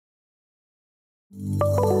I'm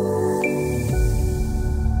going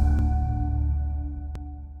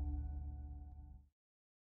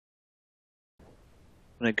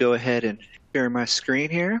to go ahead and share my screen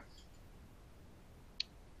here.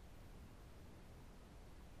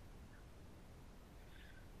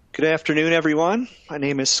 Good afternoon, everyone. My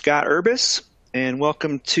name is Scott Urbis, and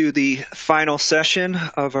welcome to the final session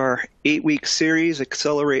of our 8-week series,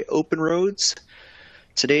 Accelerate OpenRoads.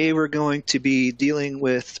 Today we're going to be dealing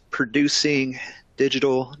with producing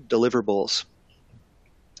digital deliverables.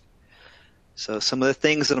 So some of the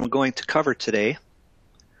things that I'm going to cover today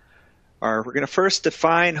are, we're going to first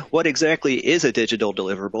define what exactly is a digital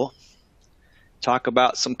deliverable, talk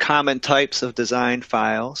about some common types of design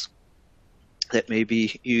files that may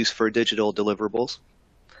be used for digital deliverables.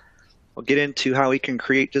 We'll get into how we can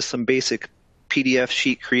create just some basic PDF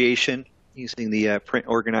sheet creation using the print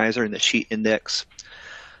organizer and the sheet index.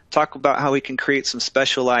 Talk about how we can create some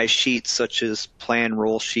specialized sheets such as plan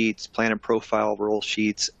roll sheets, plan and profile roll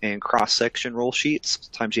sheets, and cross-section roll sheets.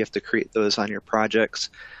 Sometimes you have to create those on your projects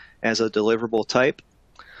as a deliverable type.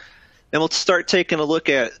 Then we'll start taking a look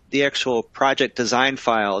at the actual project design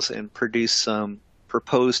files and produce some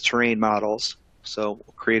proposed terrain models. So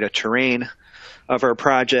we'll create a terrain of our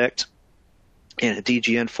project in a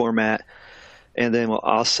DGN format, and then we'll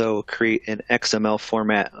also create an XML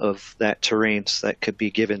format of that terrain so that could be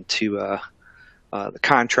given to the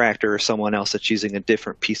contractor or someone else that's using a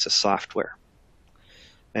different piece of software.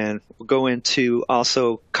 And we'll go into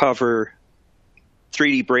also cover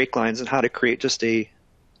 3D break lines and how to create just a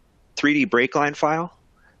 3D break line file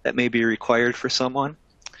that may be required for someone.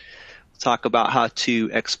 We'll talk about how to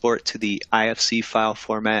export to the IFC file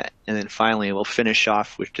format, and then finally we'll finish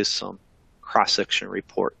off with just some cross-section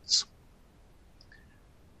reports.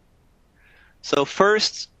 So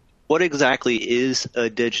first, what exactly is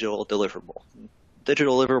a digital deliverable?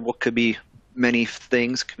 Digital deliverable could be many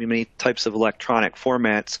things, could be many types of electronic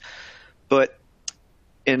formats, but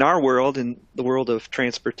in our world, in the world of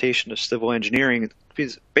transportation of civil engineering,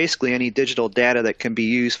 it's basically any digital data that can be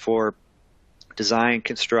used for design,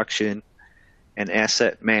 construction, and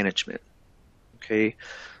asset management. Okay,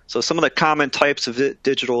 so some of the common types of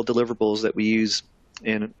digital deliverables that we use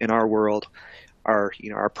in our world are,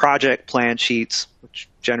 our project plan sheets, which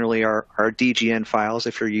generally are DGN files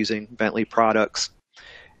if you're using Bentley products,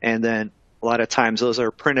 and then a lot of times those are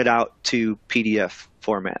printed out to PDF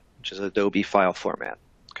format, which is Adobe file format.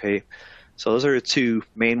 Okay, so those are the two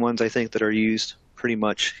main ones I think that are used pretty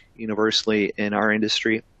much universally in our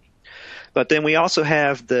industry. But then we also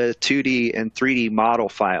have the 2D and 3D model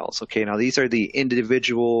files. Okay, now these are the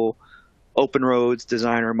individual OpenRoads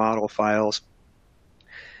designer model files,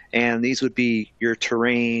 and these would be your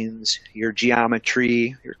terrains, your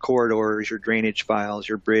geometry, your corridors, your drainage files,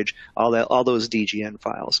 your bridge, all those DGN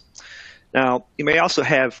files. Now you may also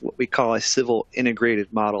have what we call a civil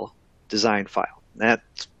integrated model design file.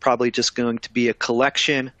 That's probably just going to be a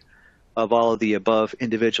collection of all of the above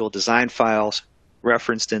individual design files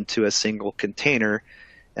referenced into a single container,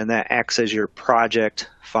 and that acts as your project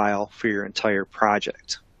file for your entire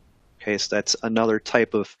project. Okay, so that's another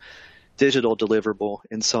type of digital deliverable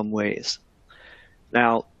in some ways.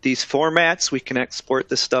 Now, these formats, we can export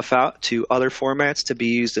this stuff out to other formats to be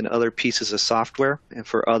used in other pieces of software and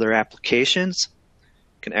for other applications.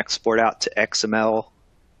 You can export out to XML,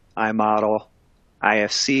 iModel,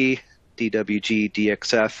 IFC, DWG,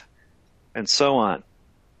 DXF, and so on.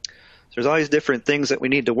 So there's all these different things that we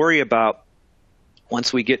need to worry about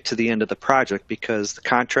once we get to the end of the project, because the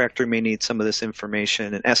contractor may need some of this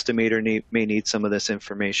information, an estimator may need some of this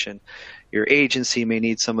information, your agency may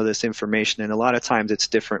need some of this information, and a lot of times it's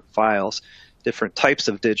different files, different types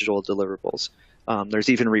of digital deliverables. There's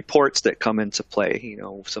even reports that come into play,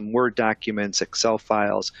 some Word documents, Excel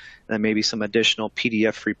files, and then maybe some additional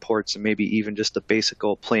PDF reports, and maybe even just a basic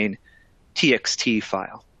old plain TXT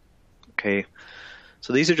file. Okay,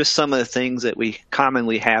 so these are just some of the things that we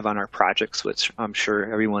commonly have on our projects, which I'm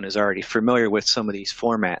sure everyone is already familiar with some of these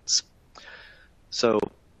formats. So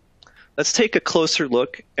let's take a closer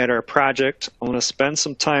look at our project. I want to spend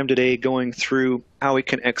some time today going through how we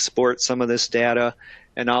can export some of this data,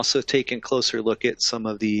 and also taking a closer look at some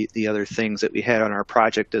of the other things that we had on our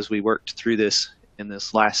project as we worked through this in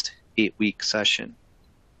this last 8-week session.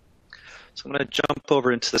 So I'm going to jump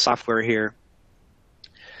over into the software here,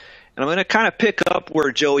 and I'm going to kind of pick up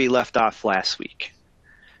where Joey left off last week.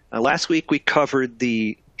 Last week we covered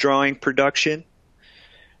the drawing production,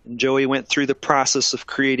 and Joey went through the process of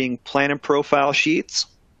creating plan and profile sheets.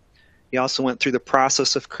 He also went through the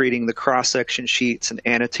process of creating the cross-section sheets and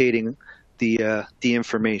annotating the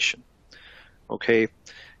information. Okay,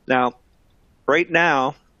 now right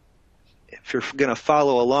now if you're going to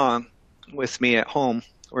follow along with me at home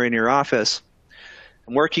or in your office,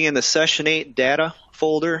 I'm working in the Session 8 data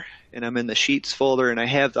folder, and I'm in the Sheets folder, and I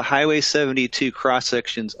have the Highway 72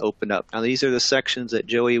 cross-sections opened up. Now, these are the sections that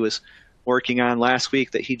Joey was working on last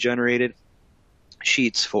week that he generated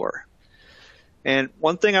sheets for. And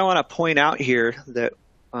one thing I want to point out here that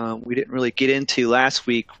we didn't really get into last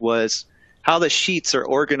week was how the sheets are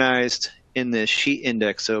organized in this sheet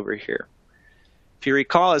index over here. If you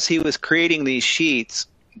recall, as he was creating these sheets,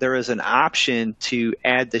 there was an option to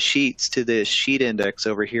add the sheets to this sheet index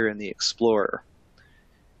over here in the Explorer.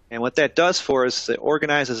 And what that does for us is it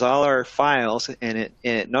organizes all our files and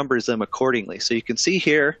it numbers them accordingly. So you can see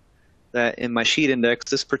here that in my sheet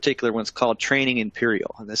index, this particular one's called Training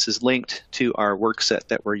Imperial, and this is linked to our work set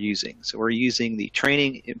that we're using. So we're using the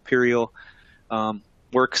Training Imperial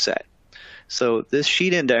work set. So this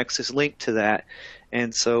sheet index is linked to that,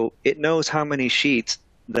 and so it knows how many sheets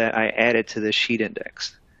that I added to this sheet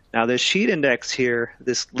index. Now this sheet index here,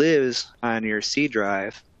 this lives on your C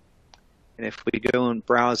drive, and if we go and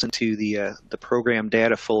browse into the program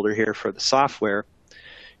data folder here for the software,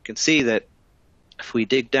 you can see that if we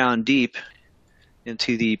dig down deep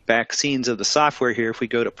into the back scenes of the software here, if we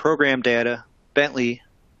go to Program Data, Bentley,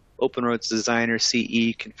 OpenRoads Designer,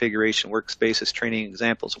 CE, Configuration Workspaces, Training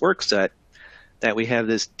Examples Workset, that we have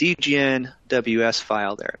this DGN WS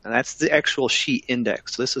file there. And that's the actual sheet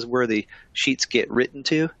index. So this is where the sheets get written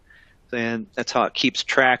to, and that's how it keeps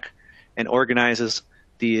track and organizes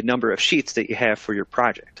the number of sheets that you have for your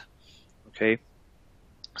project. Okay,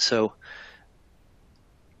 so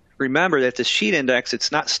remember that the sheet index,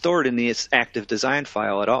 it's not stored in this active design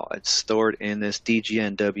file at all. It's stored in this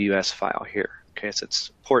DGNWS file here. Okay, so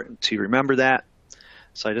it's important to remember that.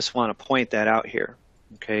 So I just want to point that out here.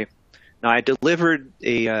 Okay, now I delivered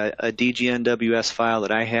a DGNWS file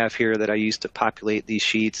that I have here that I use to populate these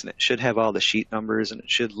sheets, and it should have all the sheet numbers, and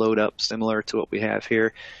it should load up similar to what we have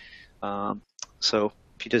here. So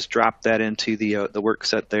if you just drop that into the work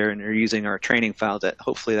set there, and you're using our training file, that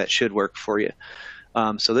hopefully that should work for you.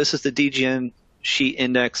 So this is the DGN sheet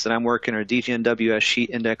index that I'm working, or DGNWS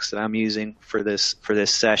sheet index that I'm using for this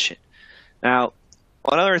session. Now,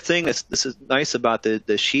 one other thing this is nice about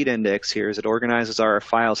the sheet index here is it organizes our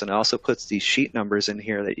files, and it also puts these sheet numbers in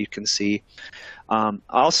here that you can see.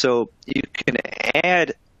 Also, you can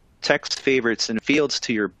add text favorites and fields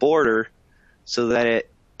to your border so that it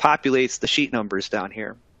populates the sheet numbers down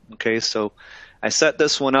here. Okay, so I set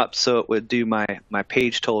this one up so it would do my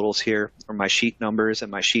page totals here, or my sheet numbers and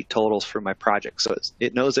my sheet totals for my project. So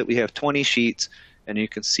it knows that we have 20 sheets, and you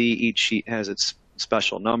can see each sheet has its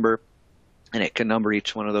special number, and it can number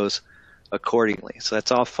each one of those accordingly. So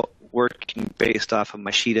that's all working based off of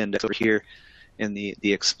my sheet index over here in the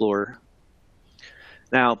Explorer.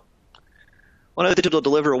 Now, one of the digital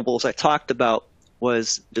deliverables I talked about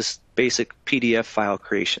was just basic PDF file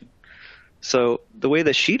creation. So the way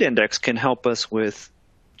the sheet index can help us with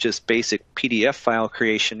just basic PDF file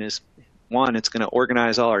creation is, one, it's going to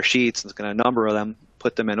organize all our sheets, it's going to number them,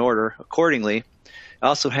 put them in order accordingly. It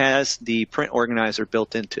also has the print organizer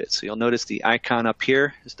built into it. So you'll notice the icon up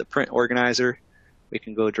here is the print organizer. We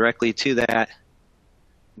can go directly to that,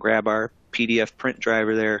 grab our PDF print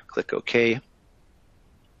driver there, click OK.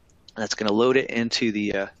 That's going to load it into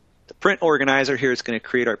the print organizer here. It's going to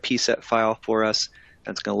create our PSET file for us,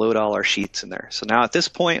 and it's going to load all our sheets in there. So now at this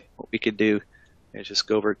point, what we could do is just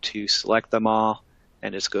go over to select them all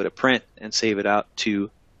and just go to print and save it out to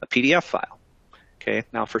a PDF file. Okay,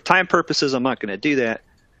 now for time purposes, I'm not going to do that.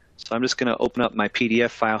 So I'm just going to open up my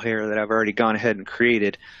PDF file here that I've already gone ahead and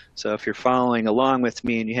created. So if you're following along with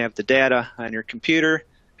me and you have the data on your computer,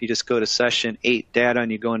 if you just go to Session 8 Data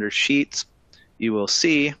and you go under Sheets, you will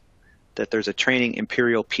see that there's a Training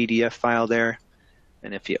Imperial PDF file there.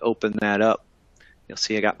 And if you open that up, you'll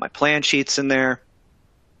see I got my plan sheets in there.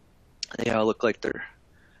 They all look like they're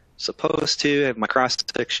supposed to. I have my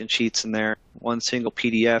cross-section sheets in there, one single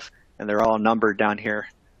PDF, and they're all numbered down here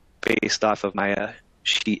based off of my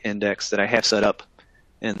sheet index that I have set up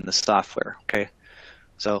in the software. Okay,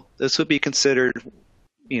 so this would be considered,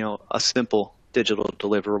 a simple digital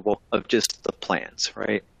deliverable of just the plans,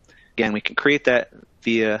 right? Again, we can create that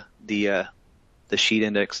via the sheet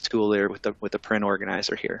index tool there with the print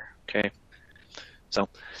organizer here. Okay, so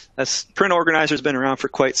that's print organizer has been around for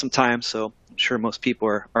quite some time, so I'm sure most people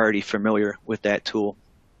are already familiar with that tool.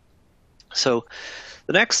 So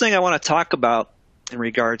the next thing I want to talk about in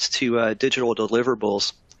regards to digital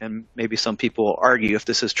deliverables, and maybe some people will argue if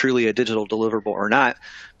this is truly a digital deliverable or not,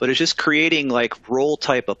 but it's just creating like role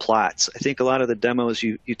type of plots. I think a lot of the demos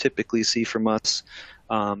you typically see from us,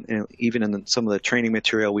 and even in some of the training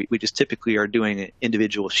material, we just typically are doing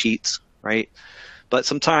individual sheets right? But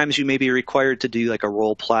sometimes you may be required to do like a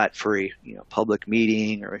roll plot for a public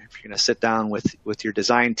meeting, or if you're going to sit down with your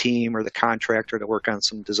design team or the contractor to work on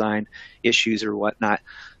some design issues or whatnot.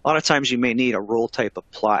 A lot of times you may need a roll type of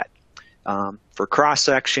plot for cross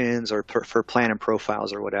sections or for plan and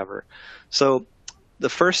profiles or whatever. So the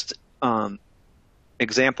first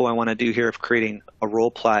example I want to do here of creating a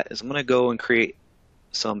roll plot is I'm going to go and create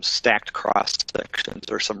some stacked cross sections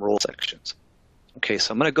or some roll sections. Okay,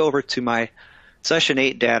 so I'm going to go over to my Session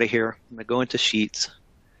 8 data here. I'm going to go into Sheets.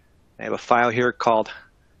 I have a file here called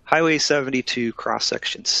Highway 72 Cross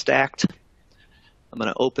Section Stacked. I'm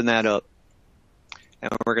going to open that up,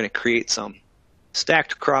 and we're going to create some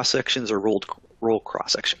stacked cross sections or roll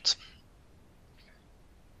cross sections.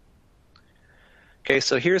 Okay,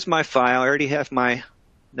 so here's my file. I already have my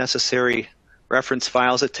necessary reference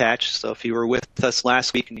files attached. So if you were with us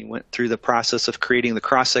last week and you went through the process of creating the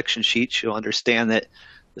cross section sheets, you'll understand that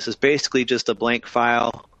this is basically just a blank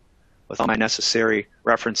file with all my necessary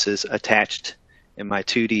references attached in my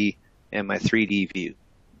 2D and my 3D view.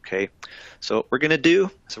 Okay, so what we're going to do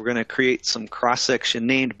is we're going to create some cross-section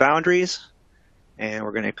named boundaries, and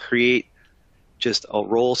we're going to create just a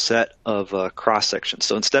roll set of cross-sections.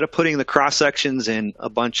 So instead of putting the cross-sections in a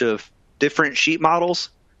bunch of different sheet models,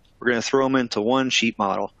 we're going to throw them into one sheet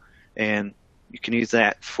model, and you can use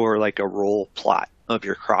that for like a roll plot of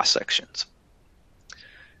your cross-sections.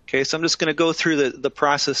 Okay, so I'm just going to go through the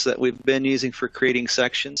process that we've been using for creating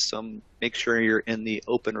sections. So make sure you're in the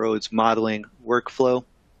OpenRoads modeling workflow.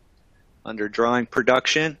 Under Drawing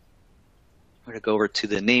Production, we're going to go over to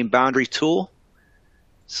the Name Boundary tool,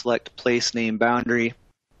 select Place Name Boundary.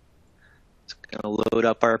 It's going to load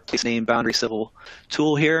up our Place Name Boundary Civil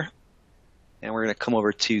tool here, and we're going to come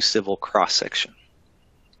over to Civil Cross Section.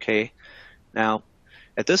 Okay, now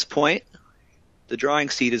at this point, the drawing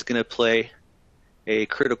seat is going to play a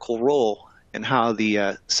critical role in how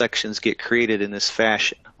the sections get created in this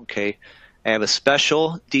fashion. Okay, I have a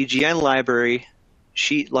special DGN library,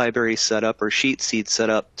 sheet library setup or sheet seed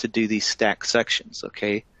setup to do these stacked sections.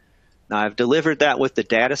 Okay, now I've delivered that with the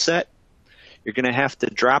data set. You're going to have to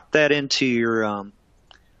drop that into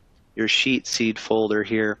your sheet seed folder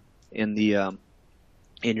here in the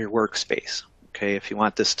in your workspace. Okay, if you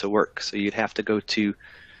want this to work, so you'd have to go to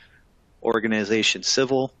Organization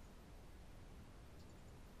Civil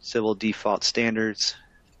Default Standards,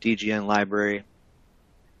 DGN Library,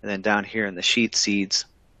 and then down here in the sheet seeds,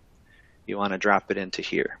 you want to drop it into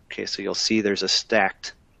here. Okay, so you'll see there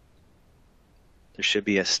should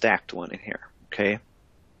be a stacked one in here. Okay,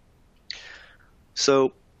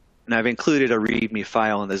 so, and I've included a README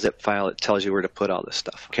file in the zip file that tells you where to put all this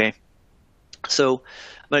stuff. Okay, so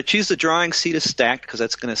I'm going to choose the drawing seat as stacked because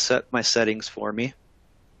that's going to set my settings for me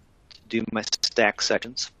to do my stack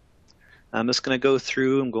sections. I'm just going to go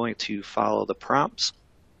through, I'm going to follow the prompts.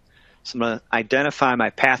 So I'm going to identify my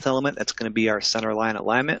path element. That's going to be our center line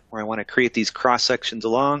alignment, where I want to create these cross sections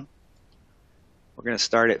along. We're going to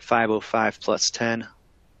start at 505 plus 10.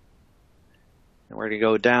 And we're going to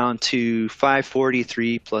go down to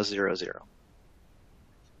 543 plus 00.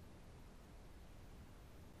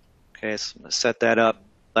 Okay, so I'm going to set that up.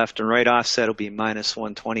 Left and right offset will be minus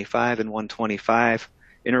 125 and 125.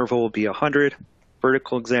 Interval will be 100.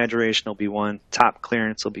 Vertical exaggeration will be 1, top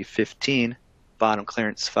clearance will be 15, bottom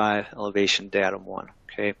clearance 5, elevation datum 1.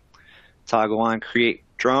 Okay, toggle on create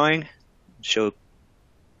drawing, show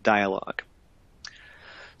dialog.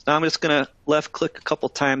 So now I'm just going to left click a couple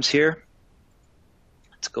times here.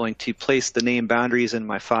 It's going to place the name boundaries in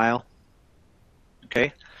my file.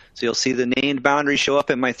 Okay, so you'll see the named boundaries show up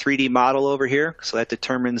in my 3D model over here. So that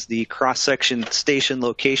determines the cross-section station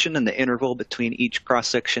location and the interval between each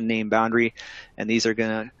cross-section name boundary. And these are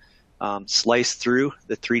going to slice through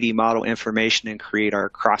the 3D model information and create our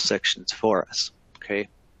cross-sections for us. Okay.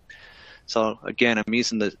 So again, I'm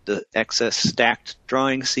using the excess stacked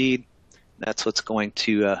drawing seed. That's what's going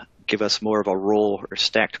to give us more of a roll or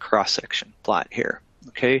stacked cross-section plot here.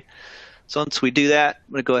 Okay. So once we do that,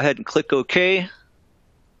 I'm going to go ahead and click OK.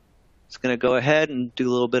 It's going to go ahead and do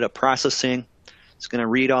a little bit of processing. It's going to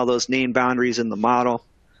read all those named boundaries in the model.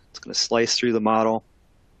 It's going to slice through the model,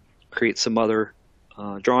 create some other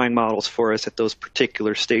drawing models for us at those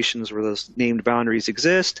particular stations where those named boundaries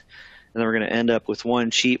exist. And then we're going to end up with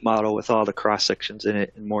one sheet model with all the cross sections in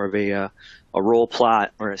it in more of a roll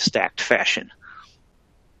plot or a stacked fashion.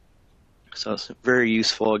 So it's very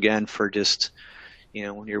useful, again, for just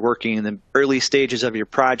when you're working in the early stages of your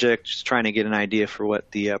project, just trying to get an idea for what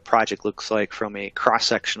the project looks like from a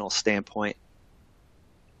cross-sectional standpoint.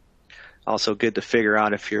 Also good to figure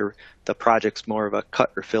out if the project's more of a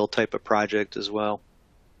cut or fill type of project as well.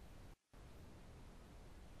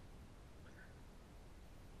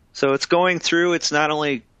 So it's going through, it's not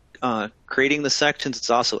only creating the sections,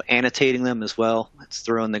 it's also annotating them as well. It's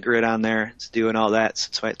throwing the grid on there, it's doing all that. So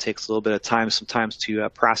that's why it takes a little bit of time sometimes to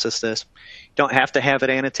process this. You don't have to have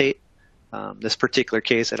it annotate. This particular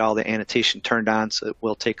case, I had all the annotation turned on, so it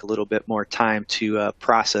will take a little bit more time to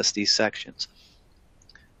process these sections.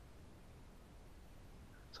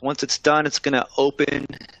 So once it's done, it's going to open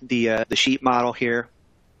the sheet model here.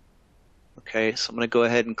 Okay, so I'm going to go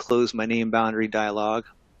ahead and close my name boundary dialog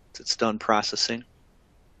once it's done processing.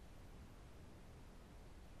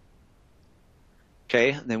 Okay,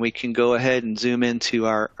 and then we can go ahead and zoom into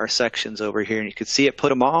our sections over here, and you can see it put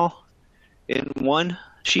them all in one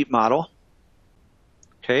sheet model.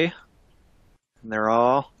 Okay, and they're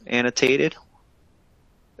all annotated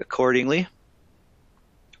accordingly.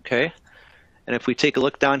 Okay, and if we take a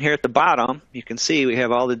look down here at the bottom, you can see we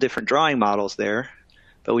have all the different drawing models there,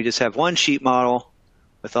 but we just have one sheet model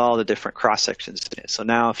with all the different cross sections in it. So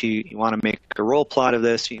now if you want to make a roll plot of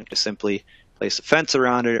this, you can just simply place a fence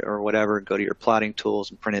around it or whatever, go to your plotting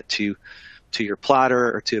tools and print it to your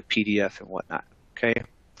plotter or to a PDF and whatnot. Okay,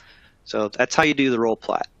 so that's how you do the roll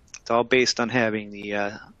plot. It's all based on having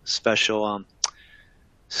the special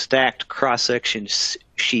stacked cross-section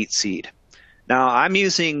sheet seed. Now I'm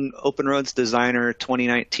using OpenRoads Designer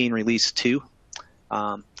 2019 Release 2.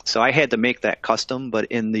 So I had to make that custom, but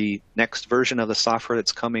in the next version of the software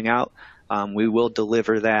that's coming out, we will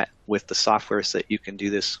deliver that with the software so that you can do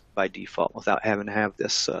this by default without having to have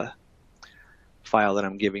this file that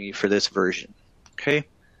I'm giving you for this version. Okay.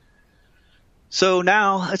 So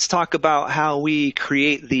now let's talk about how we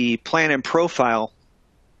create the plan and profile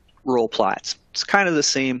roll plots. It's kind of the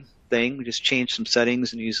same thing. We just change some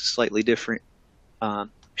settings and use a slightly different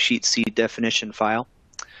sheet seed definition file.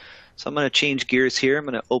 So I'm going to change gears here. I'm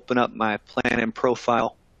going to open up my plan and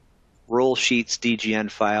profile roll sheets DGN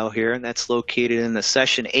file here, and that's located in the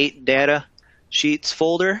session 8 data sheets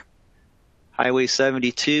folder, Highway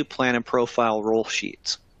 72 plan and profile roll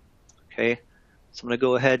sheets. Okay, so I'm going to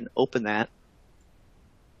go ahead and open that.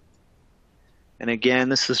 And again,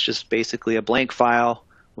 this is just basically a blank file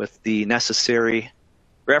with the necessary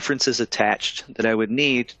references attached that I would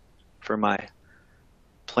need for my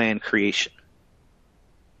plan creation.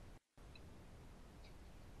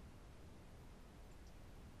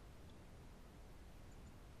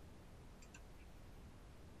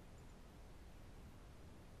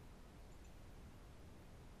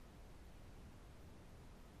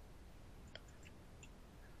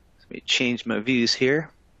 Let me change my views here.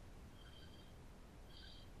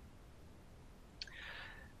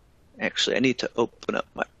 Actually, I need to open up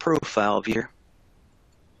my profile view.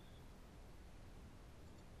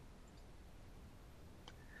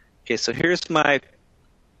 Okay, so here's my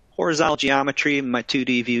horizontal geometry, my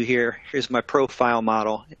 2D view here. Here's my profile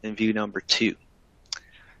model in view number 2.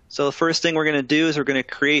 So the first thing we're going to do is we're going to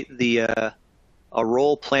create a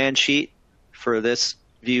roll plan sheet for this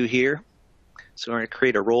view here. So we're going to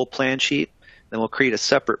create a roll plan sheet, then we'll create a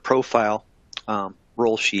separate profile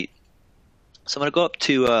roll sheet. So I'm going to go up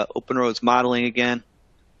to OpenRoads Modeling again,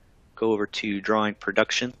 go over to Drawing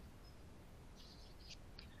Production,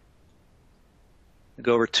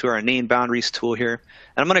 go over to our Name Boundaries tool here,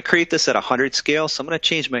 and I'm going to create this at 100 scale, so I'm going to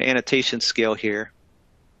change my annotation scale here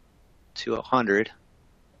to 100.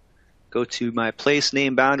 Go to my Place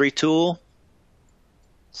Name Boundary tool,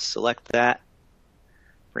 select that,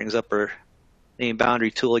 brings up our Name Boundary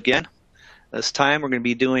tool again. This time we're going to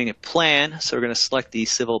be doing a plan, so we're going to select the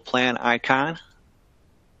civil plan icon.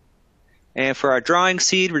 And for our drawing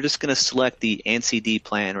seed, we're just going to select the NCD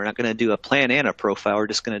plan. We're not going to do a plan and a profile. We're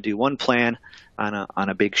just going to do one plan on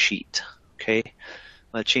a big sheet. Okay,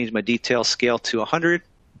 I'm going to change my detail scale to 100.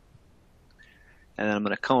 And then I'm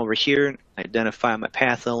going to come over here and identify my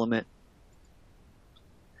path element.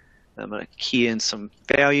 I'm going to key in some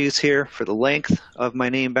values here for the length of my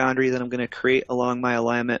name boundary that I'm going to create along my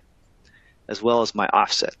alignment, as well as my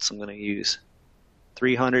offsets. I'm going to use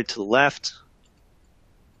 300 to the left,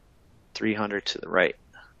 300 to the right.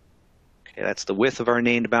 Okay, that's the width of our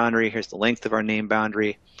named boundary. Here's the length of our name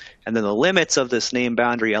boundary. And then the limits of this name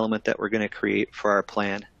boundary element that we're going to create for our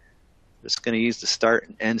plan. I'm just going to use the start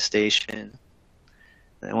and end station.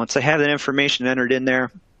 And once I have that information entered in there,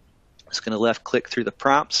 I'm just going to left click through the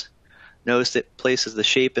prompts. Notice it places the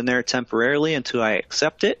shape in there temporarily until I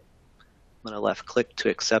accept it. I'm going to left click to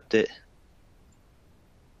accept it.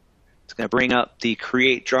 It's going to bring up the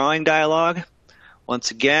Create Drawing dialog.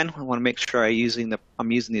 Once again, I want to make sure I'm using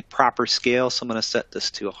the proper scale, so I'm going to set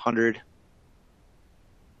this to 100.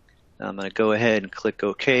 Now I'm going to go ahead and click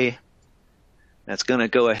OK. That's going to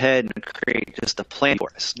go ahead and create just a plan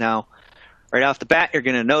for us. Now, right off the bat, you're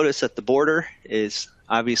going to notice that the border is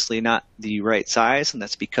obviously not the right size, and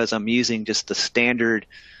that's because I'm using just the standard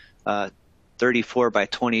 34 by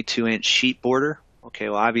 22 inch sheet border. Okay,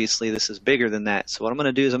 well obviously this is bigger than that, so what I'm going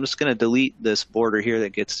to do is I'm just going to delete this border here that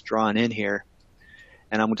gets drawn in here,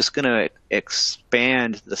 and I'm just going to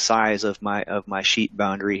expand the size of my sheet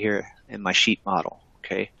boundary here in my sheet model.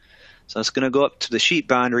 Okay, so I'm just going to go up to the sheet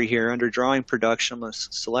boundary here under drawing production. I'm going to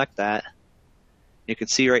select that. You can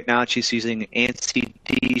see right now it's just using ANSI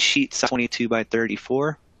D sheet size 22 by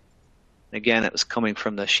 34. Again, it was coming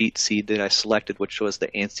from the sheet seed that I selected, which was the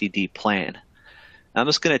ANSI D plan. Now I'm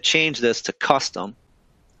just going to change this to custom.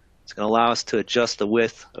 It's going to allow us to adjust the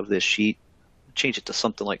width of this sheet. Change it to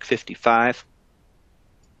something like 55.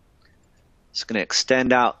 It's going to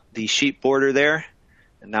extend out the sheet border there,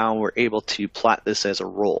 and now we're able to plot this as a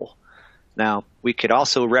roll. Now we could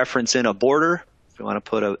also reference in a border if we want to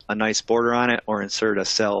put a nice border on it, or insert a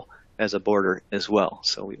cell as a border as well.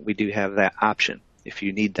 So we do have that option if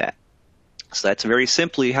you need that. So that's very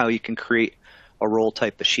simply how you can create a roll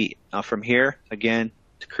type of sheet. Now from here, again,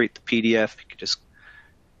 to create the PDF, you can just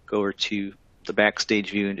go over to the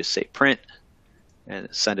Backstage view and just say print and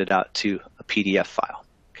send it out to a PDF file.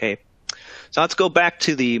 Okay, so let's go back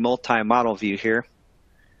to the multi-model view here.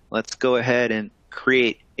 Let's go ahead and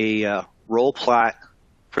create a roll plot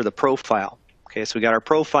for the profile. Okay, so we got our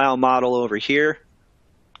profile model over here.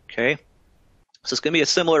 Okay, so it's going to be a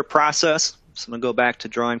similar process. So I'm going to go back to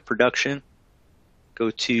drawing production,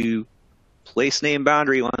 go to place name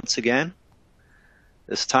boundary once again.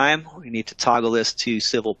 This time we need to toggle this to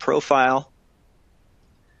civil profile.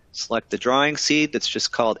 Select the drawing seed that's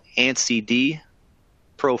just called ANSI D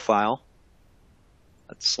profile.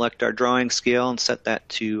 Let's select our drawing scale and set that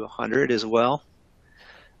to 100 as well.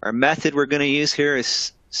 Our method we're going to use here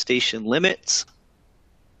is station limits.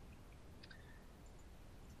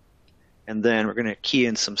 And then we're going to key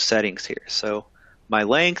in some settings here. So my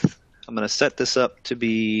length, I'm going to set this up to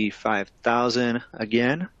be 5,000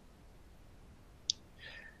 again.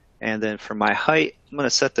 And then for my height, I'm going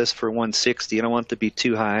to set this for 160. I don't want it to be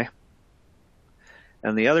too high.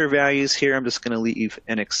 And the other values here, I'm just going to leave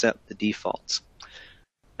and accept the defaults.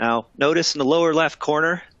 Now, notice in the lower left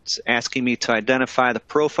corner, it's asking me to identify the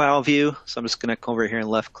profile view. So I'm just going to come over here and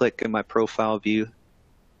left click in my profile view.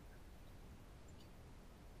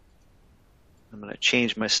 I'm going to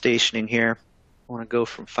change my stationing here. I want to go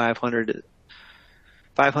from 500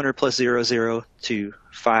 plus 00 to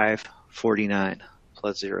 549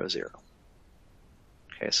 plus 00.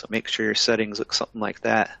 Okay, so make sure your settings look something like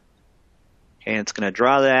that. Okay, and it's going to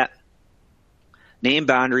draw that name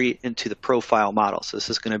boundary into the profile model. So this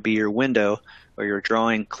is going to be your window, or your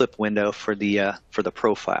drawing clip window for the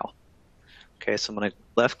profile. Okay, so I'm going to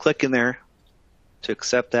left click in there to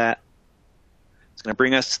accept that. It's going to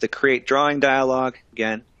bring us to the create drawing dialog.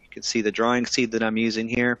 Again, you can see the drawing seed that I'm using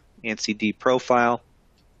here, ANSI D profile.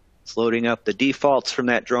 It's loading up the defaults from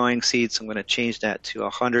that drawing seed, so I'm going to change that to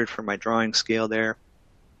 100 for my drawing scale there.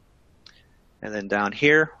 And then down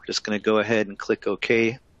here, we're just going to go ahead and click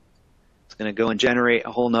OK. It's going to go and generate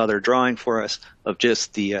a whole nother drawing for us of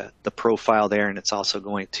just the profile there, and it's also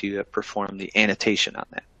going to perform the annotation on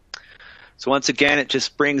that. So once again, it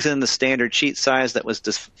just brings in the standard sheet size that was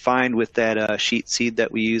defined with that sheet seed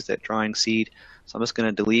that we used, that drawing seed. So I'm just going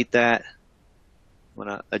to delete that. I'm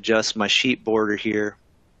going to adjust my sheet border here,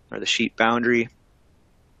 or the sheet boundary.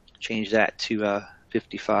 Change that to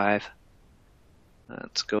 55.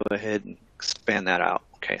 Let's go ahead and expand that out.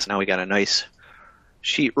 Okay, so now we got a nice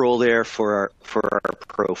sheet roll there for our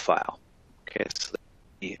profile. Okay, so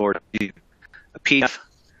or a PDF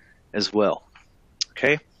as well.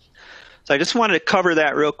 Okay. So I just wanted to cover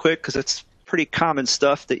that real quick because it's pretty common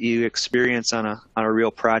stuff that you experience on a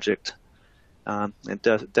real project. It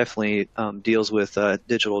definitely deals with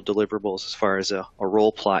digital deliverables as far as a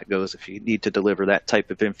roll plot goes if you need to deliver that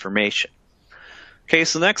type of information. Okay,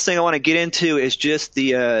 so the next thing I want to get into is just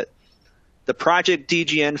the project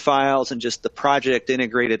DGN files and just the project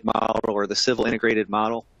integrated model, or the civil integrated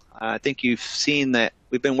model. I think you've seen that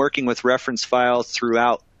we've been working with reference files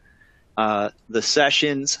throughout the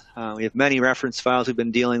sessions. We have many reference files we've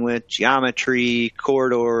been dealing with, geometry,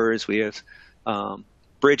 corridors, we have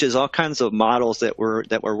bridges, all kinds of models that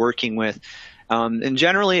we're working with. And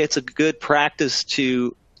generally it's a good practice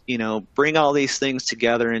to bring all these things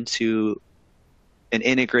together into an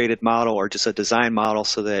integrated model or just a design model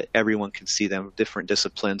so that everyone can see them, different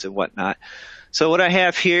disciplines and whatnot. So what I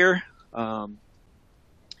have here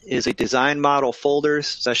is a design model folders,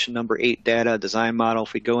 session number 8 data, design model.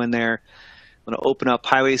 If we go in there, I'm going to open up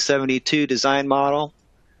Highway 72 design model.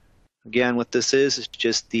 Again, what this is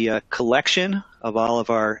just the collection of all of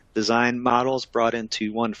our design models brought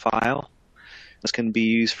into one file. This can be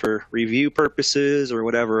used for review purposes or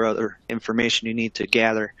whatever other information you need to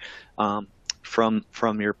gather from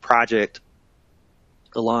your project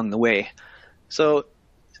along the way. So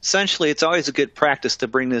essentially, it's always a good practice to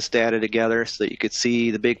bring this data together so that you could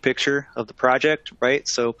see the big picture of the project, right?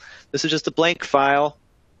 So this is just a blank file.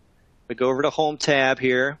 We go over to Home tab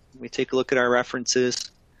here. We take a look at our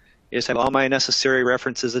references. You just have all my necessary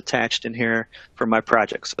references attached in here for my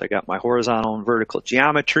project. So I got my horizontal and vertical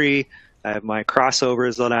geometry. I have my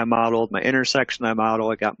crossovers that I modeled, my intersection I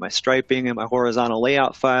modeled. I got my striping and my horizontal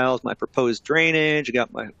layout files, my proposed drainage. I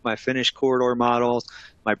got my finished corridor models,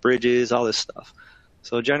 my bridges, all this stuff.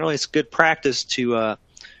 So generally, it's good practice to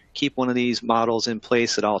keep one of these models in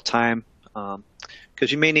place at all time,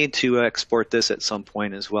 because you may need to export this at some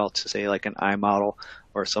point as well to, say, like an iModel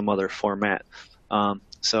or some other format.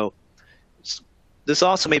 So this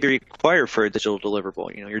also may be required for a digital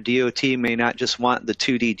deliverable. You know, your DOT may not just want the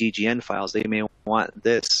 2D DGN files. They may want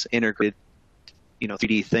this integrated,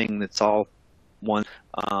 3D thing that's all one,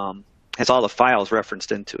 has all the files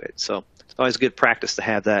referenced into it. So it's always good practice to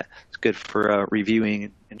have that. It's good for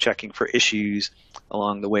reviewing and checking for issues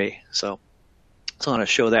along the way. So I want to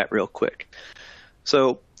show that real quick.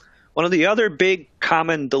 So one of the other big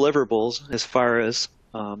common deliverables as far as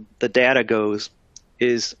the data goes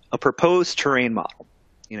is a proposed terrain model.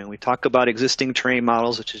 We talk about existing terrain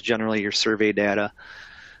models, which is generally your survey data.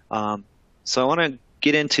 So I want to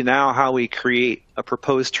get into now how we create a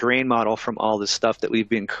proposed terrain model from all this stuff that we've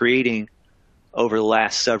been creating over the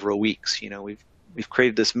last several weeks. We've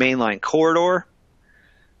created this mainline corridor.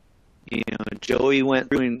 Joey went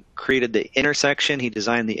through and created the intersection. He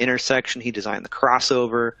designed the intersection. He designed the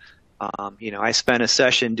crossover. I spent a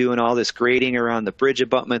session doing all this grading around the bridge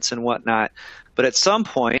abutments and whatnot. But at some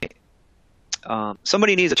point,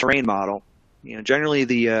 somebody needs a terrain model. Generally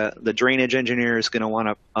the drainage engineer is going to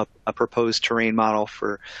want a proposed terrain model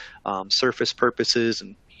for surface purposes,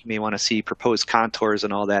 and you may want to see proposed contours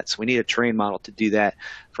and all that. So we need a terrain model to do that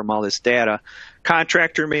from all this data.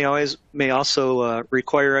 Contractor may also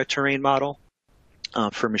require a terrain model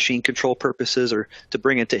for machine control purposes or to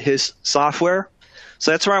bring into his software. So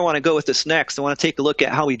that's where I want to go with this next. I want to take a look at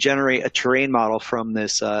how we generate a terrain model from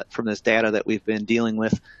this data that we've been dealing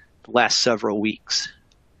with the last several weeks.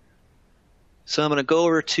 So I'm going to go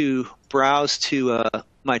over to browse to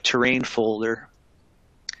my terrain folder.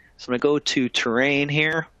 So I'm going to go to terrain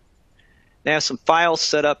here. I have some files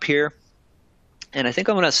set up here. And I think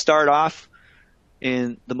I'm going to start off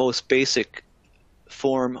in the most basic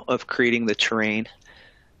form of creating the terrain.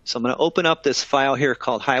 So I'm going to open up this file here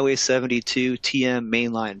called Highway 72 TM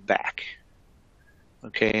Mainline Back.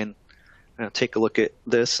 Okay, and I'm going to take a look at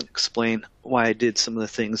this and explain why I did some of the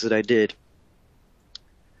things that I did.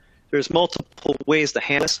 There's multiple ways to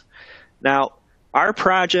handle this. Now, our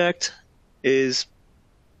project has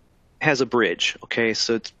a bridge, okay?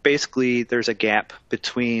 So it's basically there's a gap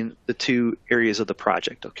between the two areas of the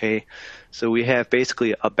project, okay? So we have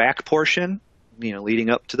basically a back portion, leading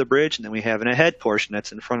up to the bridge, and then we have an ahead portion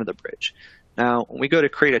that's in front of the bridge. Now, when we go to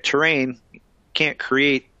create a terrain, you can't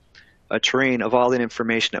create a terrain of all that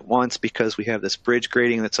information at once because we have this bridge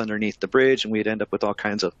grading that's underneath the bridge, and we'd end up with all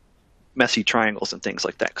kinds of messy triangles and things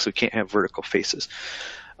like that because we can't have vertical faces.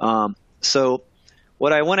 So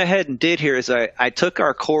what I went ahead and did here is I took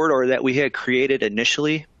our corridor that we had created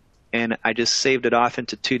initially, and I just saved it off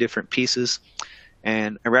into two different pieces,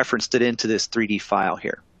 and I referenced it into this 3D file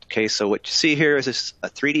here. Okay, so what you see here is a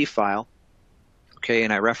 3D file, okay,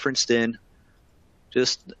 and I referenced in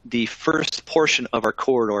just the first portion of our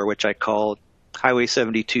corridor, which I called Highway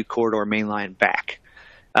 72 Corridor Mainline Back.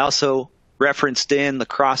 I also referenced in the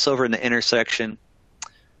crossover and the intersection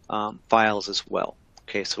files as well.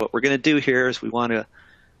 Okay, so what we're going to do here is we want to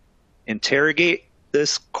interrogate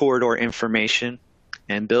this corridor information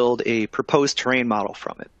and build a proposed terrain model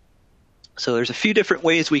from it. So there's a few different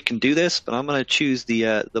ways we can do this, but I'm going to choose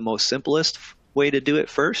the most simplest way to do it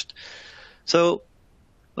first. So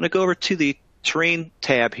I'm going to go over to the terrain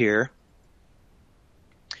tab here.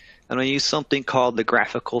 I'm going to use something called the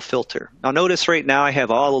graphical filter. Now notice right now I have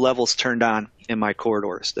all the levels turned on in my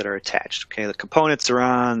corridors that are attached. Okay, the components are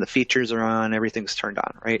on, the features are on, everything's turned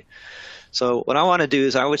on, right? So what I want to do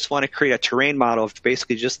is I just want to create a terrain model of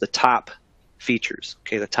basically just the top features,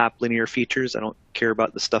 okay, the top linear features. I don't care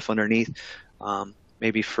about the stuff underneath.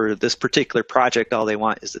 Maybe for this particular project, all they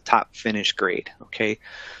want is the top finished grade, okay?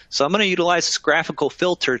 So I'm going to utilize this graphical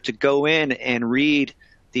filter to go in and read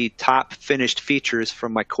the top finished features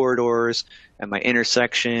from my corridors and my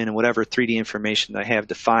intersection and whatever 3D information that I have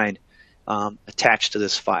defined attached to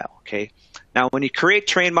this file, okay? Now, when you create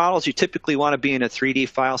terrain models, you typically want to be in a 3D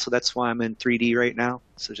file, so that's why I'm in 3D right now.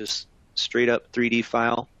 So just straight up 3D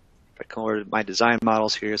file. If I come over to my design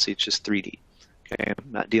models here, see it's just 3D. Okay,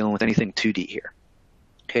 I'm not dealing with anything 2D here.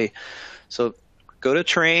 Okay, so go to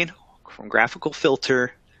terrain from graphical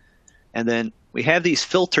filter, and then we have these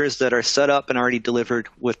filters that are set up and already delivered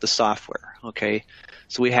with the software. Okay,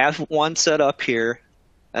 so we have one set up here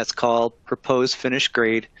that's called proposed finished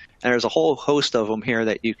grade, and there's a whole host of them here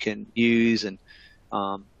that you can use, and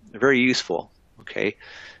they're very useful. Okay,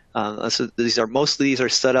 so most of these are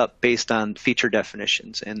set up based on feature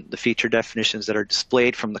definitions, and the feature definitions that are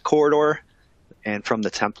displayed from the corridor and from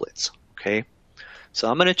the templates. Okay, so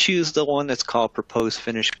I'm going to choose the one that's called proposed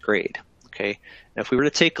finished grade. Okay, now if we were to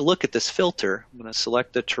take a look at this filter, I'm going to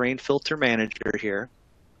select the terrain filter manager here.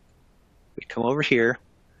 We come over here.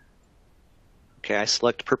 Okay, I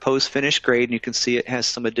select proposed finished grade, and you can see it has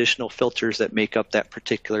some additional filters that make up that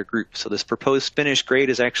particular group. So this proposed finished grade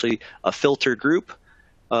is actually a filter group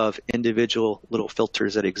of individual little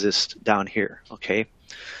filters that exist down here. Okay,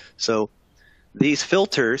 so these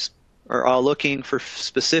filters are all looking for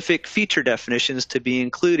specific feature definitions to be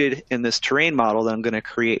included in this terrain model that I'm going to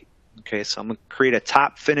create. Okay, so I'm going to create a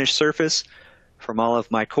top finished surface from all of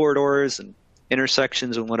my corridors and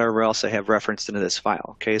intersections and whatever else I have referenced into this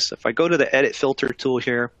file. Okay, so if I go to the edit filter tool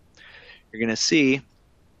here, you're going to see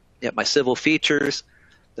that my civil features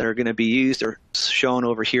that are going to be used are shown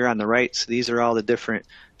over here on the right. So these are all the different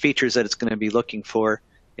features that it's going to be looking for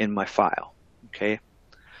in my file. Okay,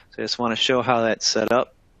 so I just want to show how that's set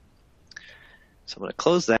up. So I'm going to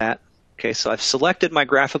close that. Okay, so I've selected my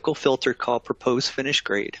graphical filter called proposed finished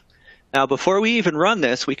grade. Now, before we even run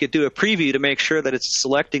this, we could do a preview to make sure that it's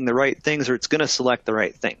selecting the right things, or it's going to select the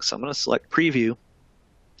right things. So I'm going to select preview,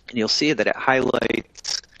 and you'll see that it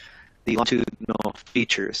highlights the longitudinal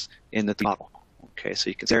features in the model. Okay, so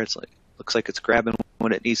you can see there, looks like it's grabbing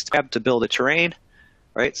what it needs to grab to build a terrain,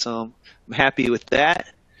 right? So I'm happy with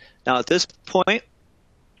that. Now, at this point,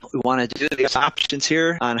 we want to do the options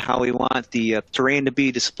here on how we want the terrain to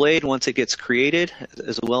be displayed once it gets created,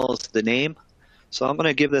 as well as the name. So I'm going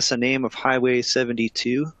to give this a name of Highway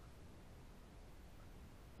 72,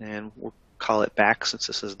 and we'll call it back since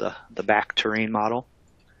this is the back terrain model.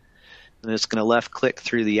 And it's going to left click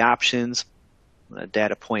through the options, a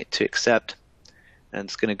data point to accept, and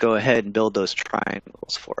it's going to go ahead and build those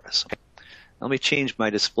triangles for us. Okay. Let me change my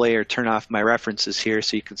display or turn off my references here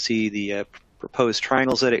so you can see the proposed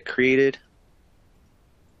triangles that it created.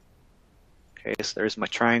 Okay, so there's my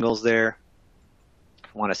triangles there. If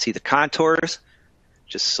I want to see the contours,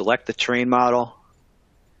 just select the terrain model,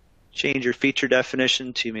 change your feature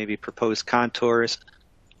definition to maybe proposed contours.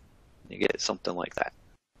 You get something like that.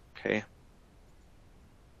 Okay. You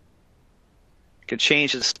can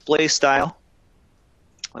change the display style.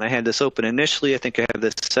 When I had this open initially, I think I have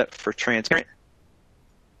this set for transparent.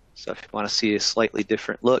 So if you want to see a slightly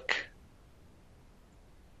different look,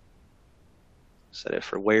 set it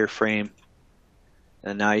for wireframe.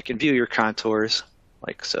 And now you can view your contours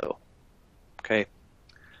like so. Okay.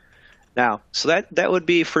 Now, so that would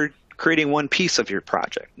be for creating one piece of your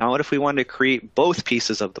project. Now, what if we wanted to create both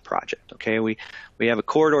pieces of the project? Okay, we have a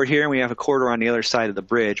corridor here and we have a corridor on the other side of the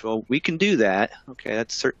bridge. Well, we can do that. Okay,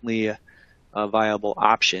 that's certainly a viable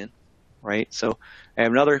option, right? So I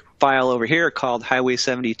have another file over here called Highway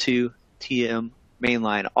 72 TM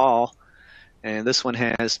Mainline All, and this one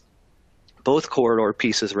has both corridor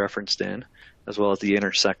pieces referenced in, as well as the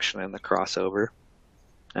intersection and the crossover.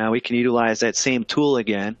 Now we can utilize that same tool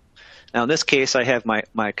again. Now in this case, I have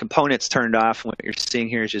my components turned off, and what you're seeing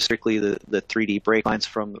here is just strictly the 3D break lines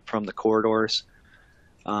from the corridors.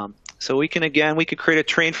 So we could create a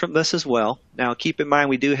terrain from this as well. Now keep in mind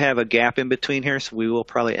we do have a gap in between here, so we will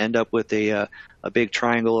probably end up with a big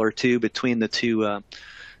triangle or two between the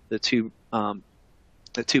two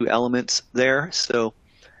elements there. So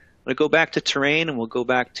I'm going to go back to terrain, and we'll go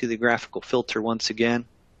back to the graphical filter once again.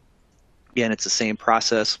 Again, it's the same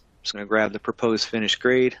process. I'm just going to grab the proposed finished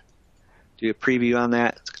grade, do a preview on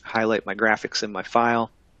that. It's going to highlight my graphics in my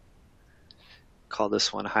file. Call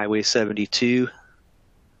this one Highway 72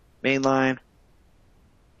 Mainline.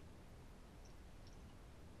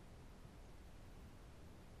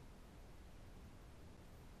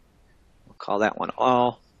 We'll call that one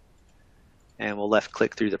All. And we'll left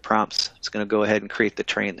click through the prompts. It's going to go ahead and create the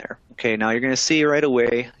terrain there. Okay, now you're going to see right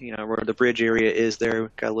away, where the bridge area is there.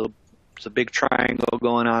 We've got there's a big triangle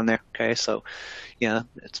going on there. Okay, so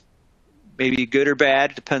it's maybe good or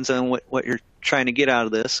bad, depends on what you're trying to get out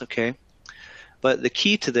of this. Okay, but the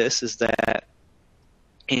key to this is that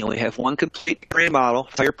we have one complete terrain model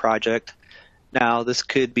for your project. Now this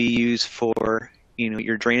could be used for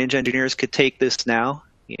your drainage engineers could take this now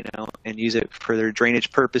and use it for their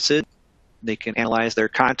drainage purposes. They can analyze their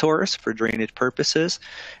contours for drainage purposes.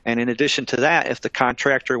 And in addition to that, if the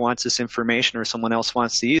contractor wants this information or someone else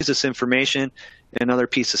wants to use this information in another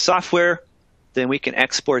piece of software, then we can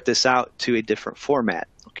export this out to a different format.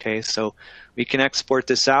 Okay, so we can export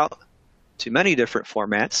this out to many different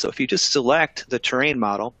formats. So if you just select the terrain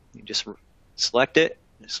model, you just select it,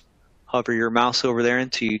 just hover your mouse over there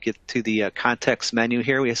until you get to the context menu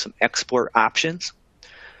here. We have some export options.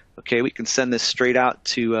 Okay, we can send this straight out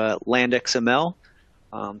to land XML.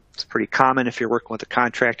 It's pretty common if you're working with a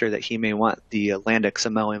contractor that he may want the land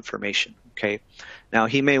XML information. Okay, now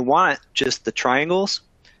he may want just the triangles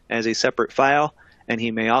as a separate file, and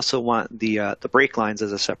he may also want the break lines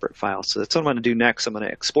as a separate file. So that's what I'm going to do next. I'm going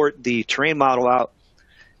to export the terrain model out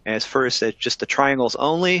as first as just the triangles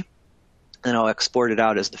only, and I'll export it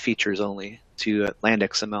out as the features only to land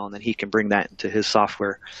XML, and then he can bring that into his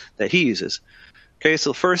software that he uses. Okay,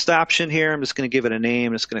 so the first option here, I'm just going to give it a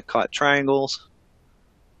name. I'm just going to call it triangles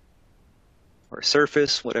or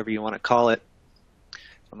surface, whatever you want to call it.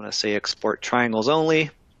 I'm going to say export triangles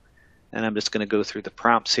only, and I'm just going to go through the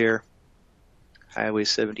prompts here. Highway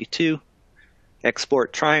 72,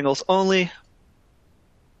 export triangles only,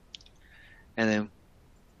 and then I'm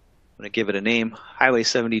going to give it a name, Highway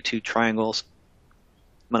 72 triangles.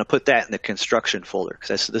 I'm going to put that in the construction folder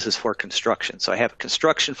because this is for construction. So I have a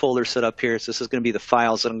construction folder set up here. So this is going to be the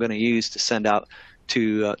files that I'm going to use to send out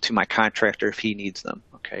to my contractor if he needs them.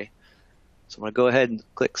 Okay. So I'm going to go ahead and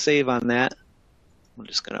click save on that. I'm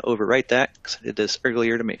just going to overwrite that because I did this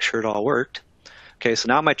earlier to make sure it all worked. Okay, so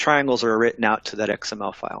now my triangles are written out to that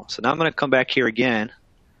XML file. So now I'm going to come back here again,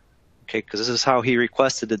 okay, because this is how he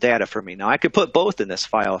requested the data from me. Now I could put both in this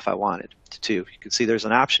file if I wanted to. You can see there's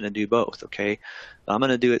an option to do both, okay? But I'm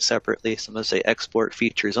going to do it separately. So I'm going to say export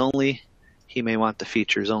features only. He may want the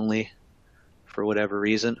features only for whatever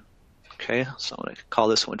reason. Okay, so I'm going to call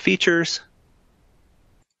this one features.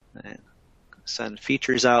 And send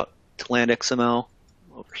features out to land XML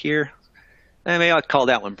over here. And maybe I'll call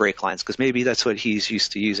that one break lines because maybe that's what he's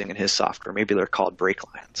used to using in his software. Maybe they're called break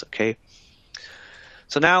lines, okay?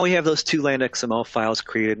 So now we have those two land XML files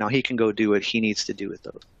created. Now he can go do what he needs to do with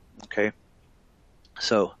those, okay?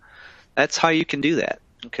 So that's how you can do that,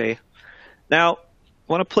 okay? Now, I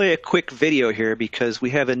want to play a quick video here because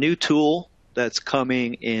we have a new tool that's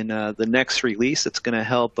coming in the next release. It's going to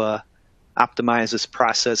help optimize this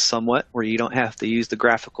process somewhat where you don't have to use the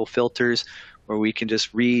graphical filters, where we can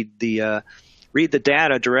just read the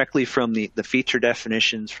data directly from the feature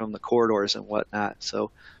definitions from the corridors and whatnot. So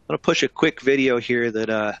I'm going to push a quick video here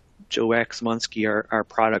that Joe Waxmunski, our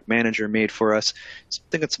product manager, made for us. I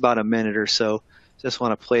think it's about a minute or so. Just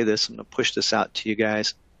want to play this. I'm going to push this out to you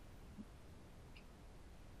guys.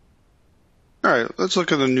 All right, let's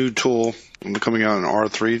look at the new tool coming out in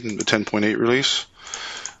R3, the 10.8 release.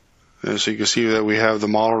 And so you can see that we have the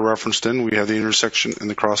model referenced in, we have the intersection and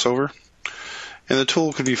the crossover. And the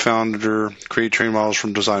tool can be found under Create Terrain Models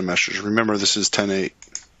from Design Meshes. Remember, this is 10.8.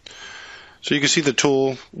 So you can see the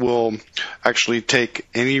tool will actually take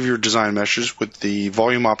any of your design meshes with the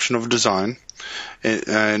volume option of design.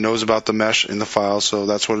 It knows about the mesh in the file, so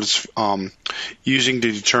that's what it's using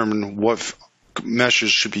to determine what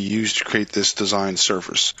meshes should be used to create this design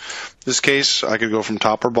surface. In this case, I could go from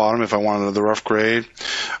top or bottom. If I wanted the rough grade,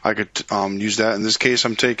 I could use that. In this case,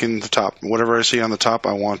 I'm taking the top. Whatever I see on the top,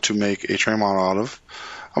 I want to make a terrain model out of.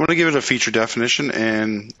 I'm going to give it a feature definition,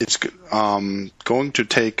 and it's going to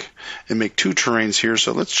take and make two terrains here.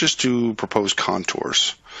 So let's just do proposed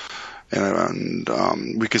contours. And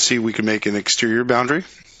we can see we can make an exterior boundary,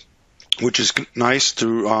 which is nice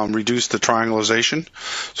to reduce the triangulation,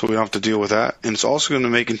 so we don't have to deal with that. And it's also going to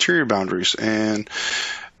make interior boundaries. And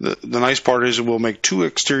the nice part is we'll make two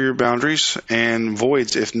exterior boundaries and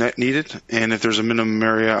voids if needed. And if there's a minimum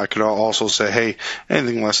area, I could also say, hey,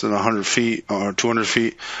 anything less than 100 feet or 200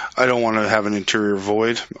 feet, I don't want to have an interior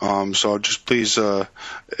void. So just please not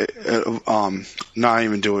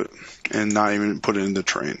even do it and not even put it in the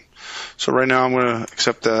terrain. So right now I'm going to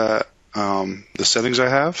accept that the settings I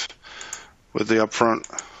have with the upfront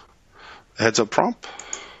heads up prompt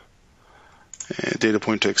and data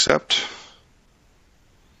point to accept.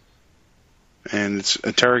 And it's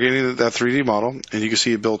interrogating that 3D model, and you can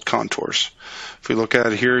see it built contours. If we look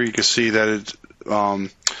at it here, you can see that it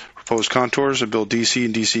proposed contours, it built DC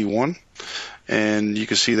and DC1, and you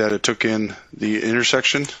can see that it took in the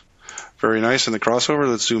intersection. Very nice. In the crossover,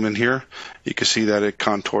 let's zoom in here. You can see that it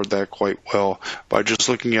contoured that quite well by just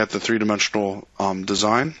looking at the three-dimensional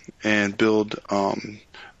design and build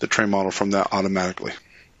the terrain model from that automatically.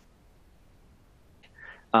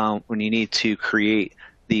 When you need to create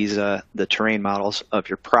these the terrain models of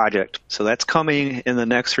your project. So that's coming in the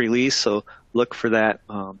next release, so look for that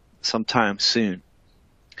sometime soon.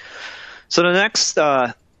 So the next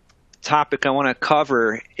topic I want to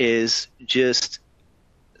cover is just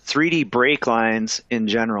 3D break lines in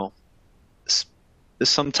general. This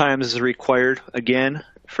sometimes is required, again,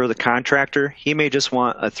 for the contractor. He may just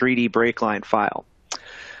want a 3D break line file.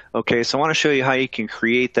 Okay, so I want to show you how you can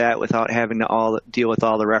create that without having to deal with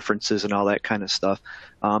all the references and all that kind of stuff.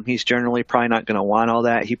 He's generally probably not going to want all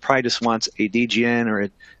that. He probably just wants a DGN or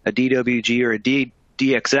a DWG or a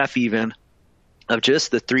DXF even of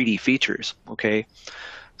just the 3D features. Okay,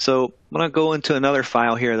 so I'm going to go into another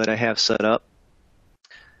file here that I have set up.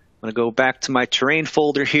 I'm going to go back to my terrain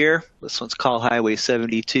folder here. This one's called Highway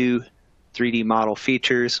 72 3D Model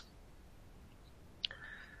Features.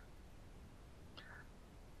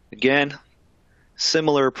 Again,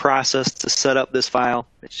 similar process to set up this file.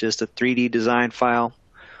 It's just a 3D design file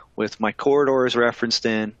with my corridors referenced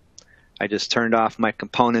in. I just turned off my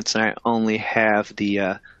components and I only have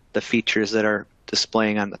the features that are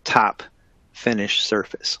displaying on the top finished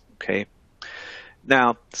surface. Okay.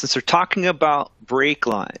 Now, since we're talking about break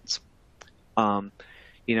lines,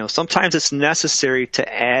 sometimes it's necessary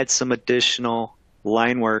to add some additional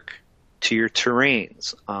line work to your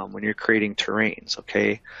terrains when you're creating terrains.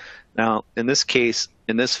 Okay. Now, in this case,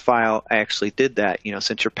 in this file, I actually did that.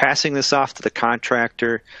 Since you're passing this off to the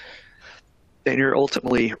contractor, and you're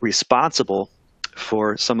ultimately responsible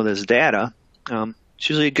for some of this data, it's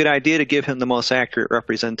usually a good idea to give him the most accurate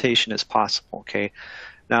representation as possible. Okay.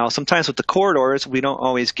 Now, sometimes with the corridors, we don't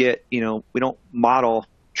always get, we don't model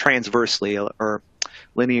transversely or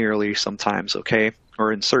linearly sometimes, okay,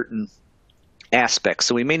 or in certain aspects.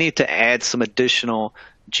 So we may need to add some additional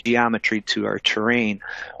geometry to our terrain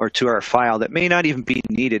or to our file that may not even be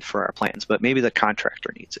needed for our plans, but maybe the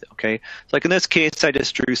contractor needs it, okay? So like in this case, I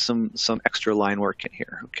just drew some extra line work in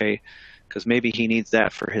here, okay, because maybe he needs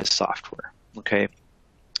that for his software, okay?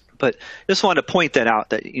 But just wanted to point that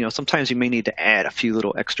out that, sometimes you may need to add a few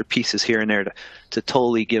little extra pieces here and there to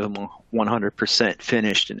totally give them a 100%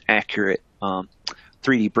 finished and accurate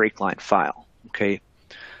 3D break line file, okay?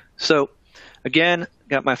 So again,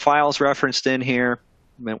 got my files referenced in here.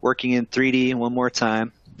 I'm working in 3D one more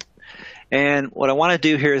time. And what I want to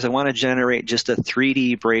do here is I want to generate just a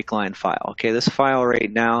 3D break line file, okay? This file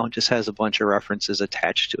right now just has a bunch of references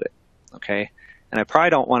attached to it, okay? And I probably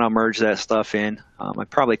don't want to merge that stuff in. I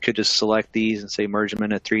probably could just select these and say merge them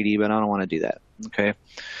into 3D, but I don't want to do that. Okay.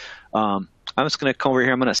 I'm just going to come over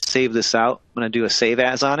here. I'm going to save this out. I'm going to do a save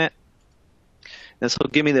as on it. This will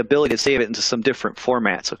give me the ability to save it into some different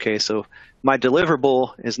formats. Okay. So my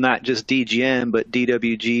deliverable is not just DGN, but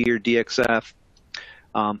DWG or DXF.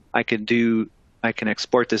 I can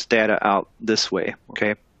export this data out this way.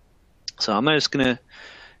 Okay. So I'm just going to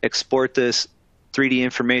export this 3D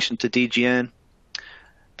information to DGN.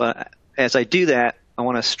 But as I do that, I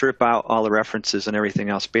want to strip out all the references and everything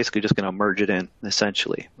else, basically just going to merge it in,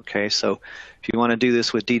 essentially. Okay, so if you want to do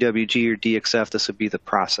this with DWG or DXF, this would be the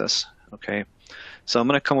process. Okay, so I'm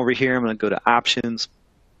going to come over here. I'm going to go to Options.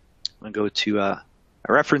 I'm going to go to my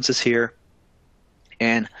references here.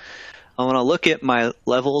 And I want to look at my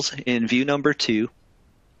levels in view number 2.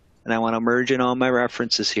 And I want to merge in all my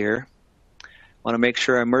references here. I want to make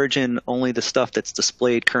sure I merge in only the stuff that's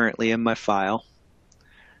displayed currently in my file.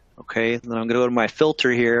 Okay, then I'm going to go to my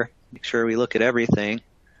filter here, make sure we look at everything.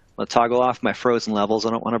 I'm going to toggle off my frozen levels.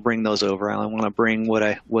 I don't want to bring those over. I only want to bring what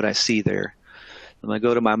I see there. I'm going to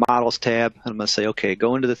go to my Models tab, and I'm going to say, okay,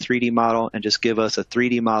 go into the 3D model and just give us a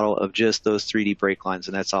 3D model of just those 3D break lines,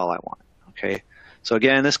 and that's all I want. Okay, so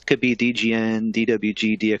again, this could be DGN,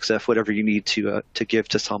 DWG, DXF, whatever you need to give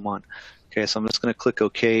to someone. Okay, so I'm just going to click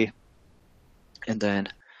OK, and then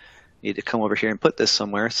I need to come over here and put this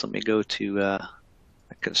somewhere. So let me go to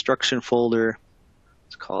construction folder.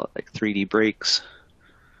 Let's call it like 3D breaks.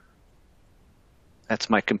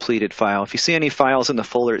 That's my completed file. If you see any files in the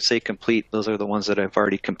folder that say complete, those are the ones that I've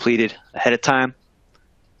already completed ahead of time.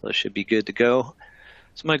 Those should be good to go.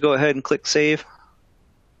 So I'm going to go ahead and click save.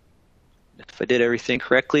 If I did everything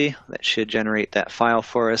correctly, that should generate that file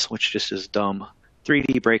for us, which just is dumb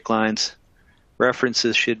 3D break lines.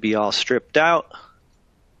 References should be all stripped out,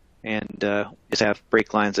 and just have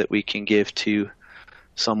break lines that we can give to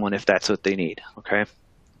someone if that's what they need. Okay,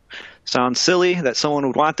 sounds silly that someone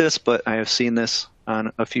would want this, but I have seen this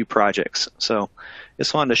on a few projects, so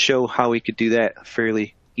just wanted to show how we could do that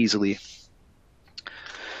fairly easily.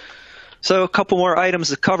 So a couple more items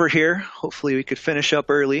to cover here. Hopefully we could finish up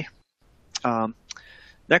early.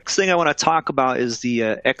 Next thing I want to talk about is the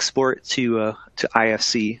export to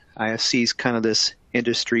IFC. IFC is kind of this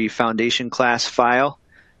industry foundation class file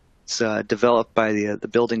It's developed by the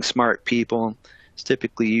building smart people. It's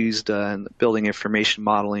typically used in building information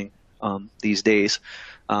modeling these days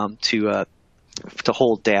to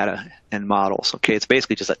hold data and models. Okay, it's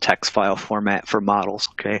basically just a text file format for models.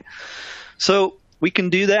 Okay, so we can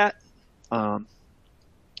do that. So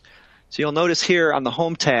you'll notice here on the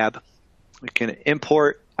Home tab, we can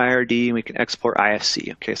import IRD and we can export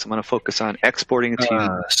IFC. Okay, so I'm going to focus on exporting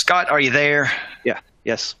to. Scott, are you there? Yeah.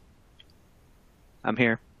 Yes. I'm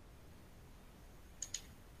here.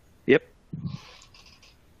 Yep.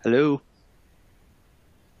 Hello.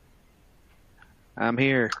 I'm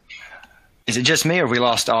here. Is it just me, or have we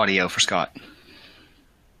lost audio for Scott?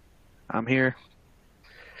 I'm here.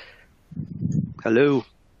 Hello.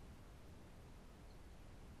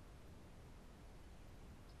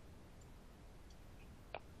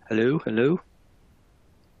 Hello. Hello.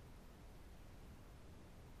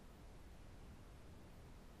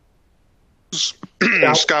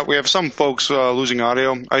 Scott, we have some folks losing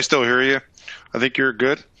audio. I still hear you. I think you're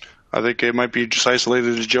good. I think it might be just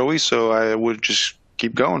isolated to Joey, so I would just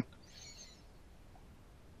keep going.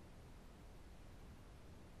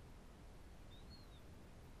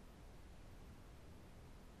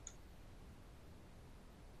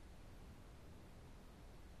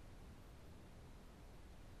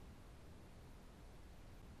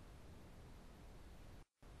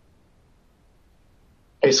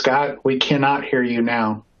 Hey, Scott, we cannot hear you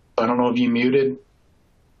now. I don't know if you muted.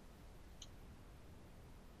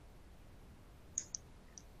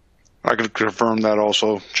 I can confirm that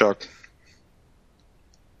also, Chuck.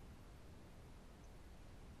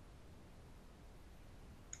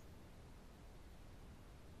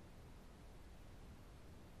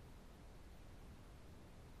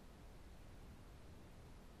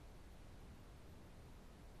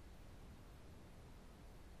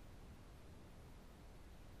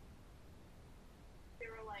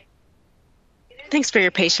 Thanks for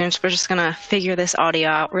your patience. We're just going to figure this audio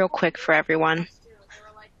out real quick for everyone.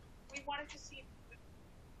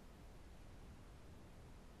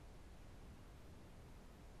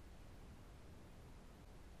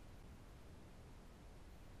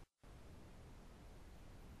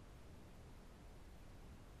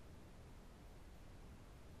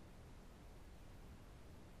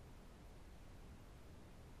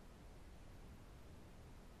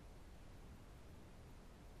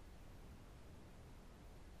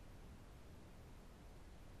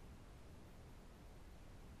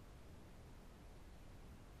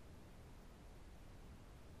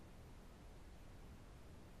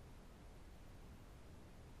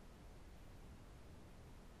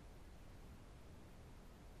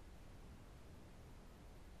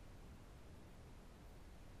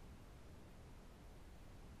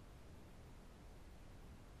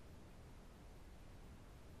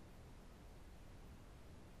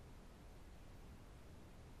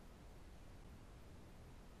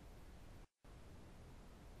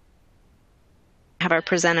 Have our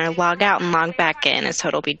presenter log out and log back in, and so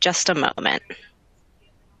it'll be just a moment.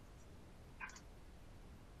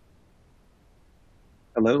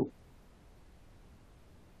 Hello.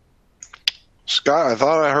 Scott, I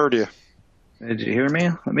thought I heard you. Did you hear me?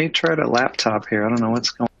 Let me try the laptop here. I don't know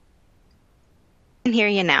what's going I can hear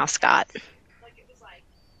you now, Scott.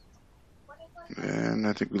 And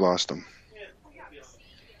I think we lost him.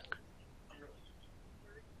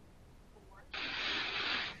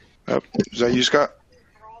 Is that you, Scott?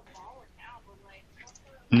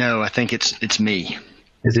 No, I think it's me.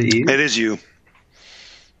 Is it you? It is you.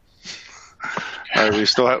 All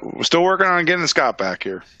right, we're still working on getting Scott back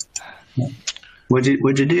here. What'd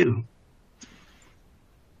you do?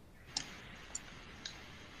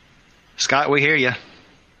 Scott, we hear you.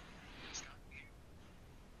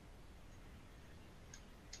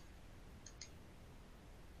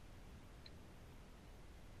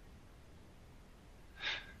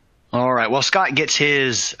 All right. Well, Scott gets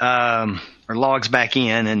his or logs back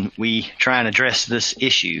in, and we try and address this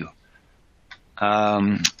issue.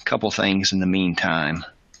 A couple things in the meantime.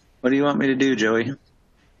 What do you want me to do, Joey?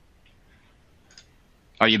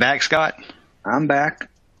 Are you back, Scott? I'm back.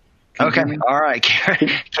 Okay. All right.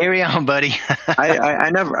 Carry on, buddy. I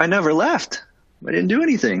never left. I didn't do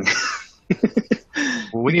anything.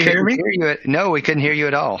 We couldn't hear you. No, we couldn't hear you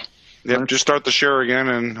at all. Yep, just start the share again,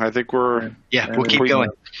 and I think we're... Yeah, we'll keep going.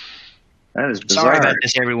 That is bizarre. Sorry about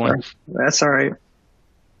this, everyone. That's all right.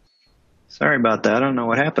 Sorry about that. I don't know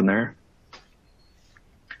what happened there.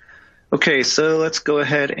 Okay, so let's go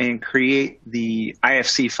ahead and create the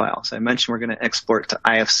IFC file. So I mentioned we're going to export to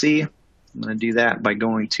IFC. I'm going to do that by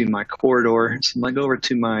going to my corridor. So I'm going to go over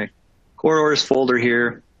to my corridors folder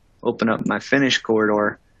here, open up my finished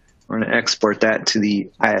corridor. We're going to export that to the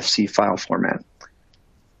IFC file format.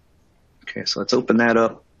 Okay, so let's open that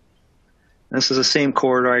up. This is the same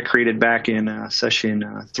corridor I created back in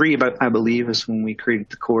session 3, I believe, is when we created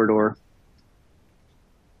the corridor.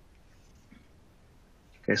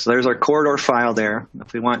 Okay, so there's our corridor file there.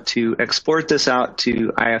 If we want to export this out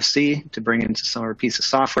to IFC to bring into some other piece of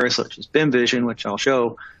software, such as BIMvision, which I'll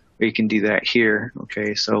show, we can do that here.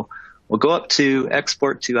 Okay, so we'll go up to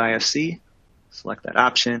Export to IFC, select that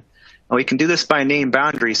option. And we can do this by name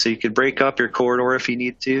boundary, so you could break up your corridor if you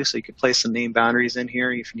need to. So you could place some name boundaries in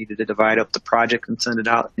here if you needed to divide up the project and send it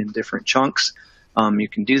out in different chunks. You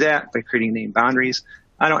can do that by creating name boundaries.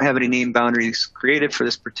 I don't have any name boundaries created for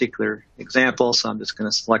this particular example, so I'm just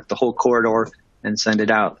going to select the whole corridor and send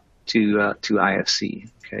it out to IFC.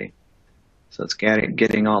 Okay, so it's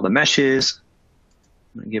getting all the meshes.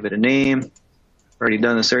 I'm going to give it a name. I've already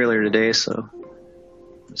done this earlier today, so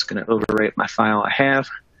I'm just going to overwrite my file I have.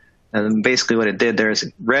 And then basically what it did there is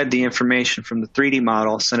it read the information from the 3D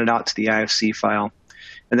model, sent it out to the IFC file.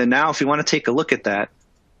 And then now if you want to take a look at that,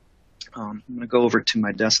 I'm going to go over to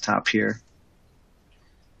my desktop here.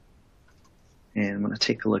 And I'm going to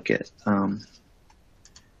take a look at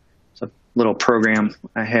it's a little program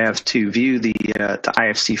I have to view the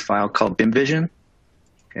IFC file called BIMvision.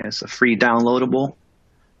 Okay, it's a free downloadable. So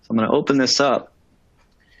I'm going to open this up,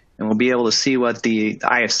 and we'll be able to see what the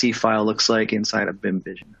IFC file looks like inside of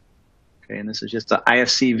BIMvision. Okay, and this is just the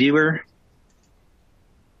IFC viewer.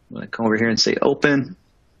 I'm going to come over here and say Open. I'm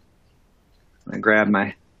going to grab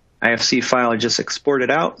my IFC file I just exported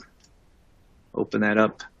out, open that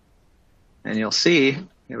up. And you'll see we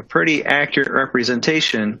have a pretty accurate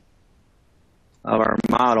representation of our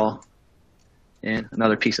model in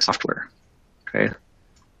another piece of software. Okay,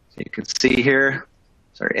 so you can see here,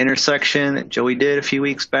 it's our intersection that Joey did a few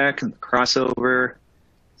weeks back, and the crossover.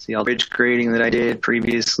 See all the bridge grading that I did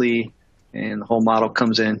previously, and the whole model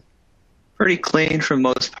comes in pretty clean for the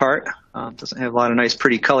most part. Doesn't have a lot of nice,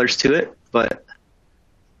 pretty colors to it, but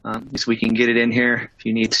at least we can get it in here if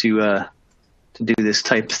you need to do this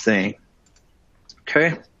type of thing.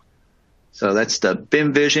 Okay, so that's the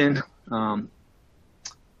BIMvision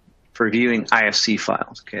for viewing IFC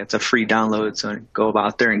files. Okay, it's a free download, so go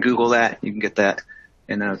about there and Google that. You can get that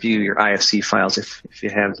and view your IFC files if you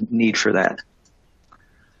have need for that.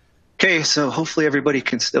 Okay, so hopefully everybody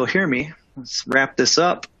can still hear me. Let's wrap this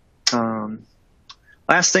up.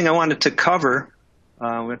 Last thing I wanted to cover, we're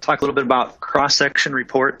going to talk a little bit about cross-section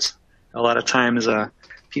reports. A lot of times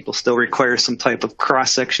people still require some type of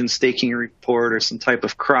cross-section staking report or some type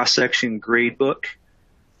of cross-section grade book.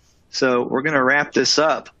 So we're going to wrap this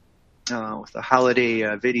up with a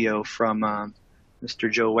holiday video from Mr.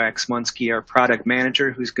 Joe Waxmunski, our product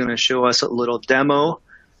manager, who's going to show us a little demo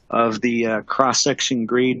of the cross-section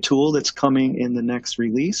grade tool that's coming in the next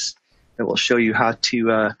release that will show you how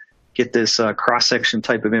to get this cross-section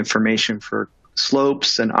type of information for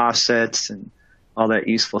slopes and offsets and all that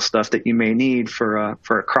useful stuff that you may need for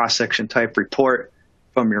a cross-section type report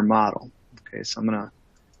from your model. Okay, so I'm going to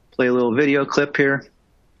play a little video clip here.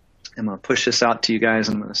 I'm going to push this out to you guys.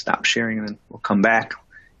 I'm going to stop sharing, and then we'll come back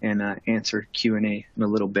and answer Q&A in a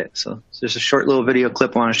little bit. So it's just a short little video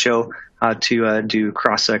clip I want to show how to do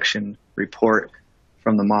cross-section report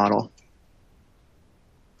from the model.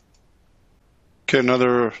 Okay,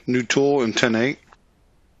 another new tool in 10.8.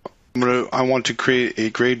 I want to create a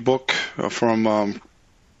grade book from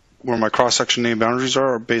where my cross-section name boundaries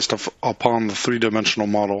are based upon the three-dimensional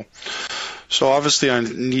model. So obviously I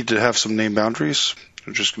need to have some name boundaries.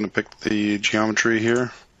 I'm just going to pick the geometry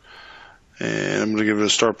here, and I'm going to give it a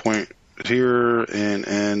start point here and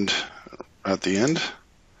end at the end.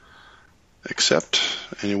 Accept,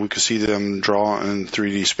 and we can see them draw in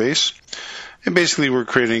 3D space. And basically we're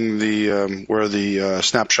creating the where the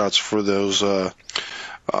snapshots for those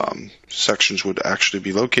sections would actually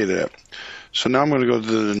be located at. So now I'm going to go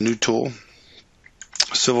to the new tool,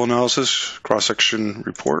 Civil Analysis, Cross-Section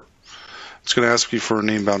Report. It's going to ask me for a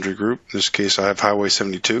name boundary group. In this case, I have Highway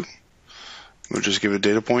 72. We'll just give it a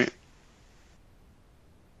data point.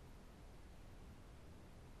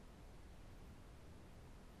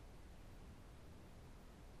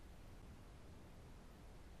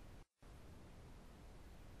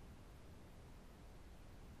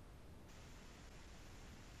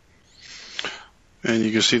 And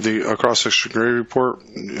you can see the cross-section grade report.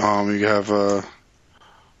 You have a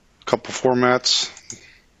couple formats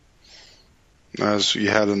as you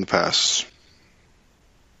had in the past.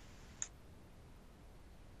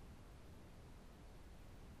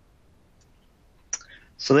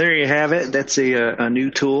 So there you have it. That's a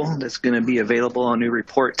new tool that's going to be available, a new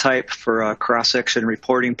report type for cross-section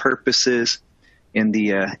reporting purposes. in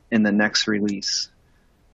the next release.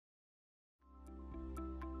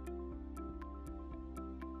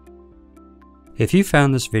 If you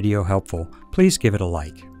found this video helpful, please give it a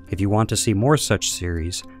like. If you want to see more such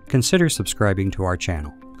series, consider subscribing to our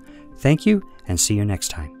channel. Thank you, and see you next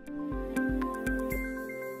time.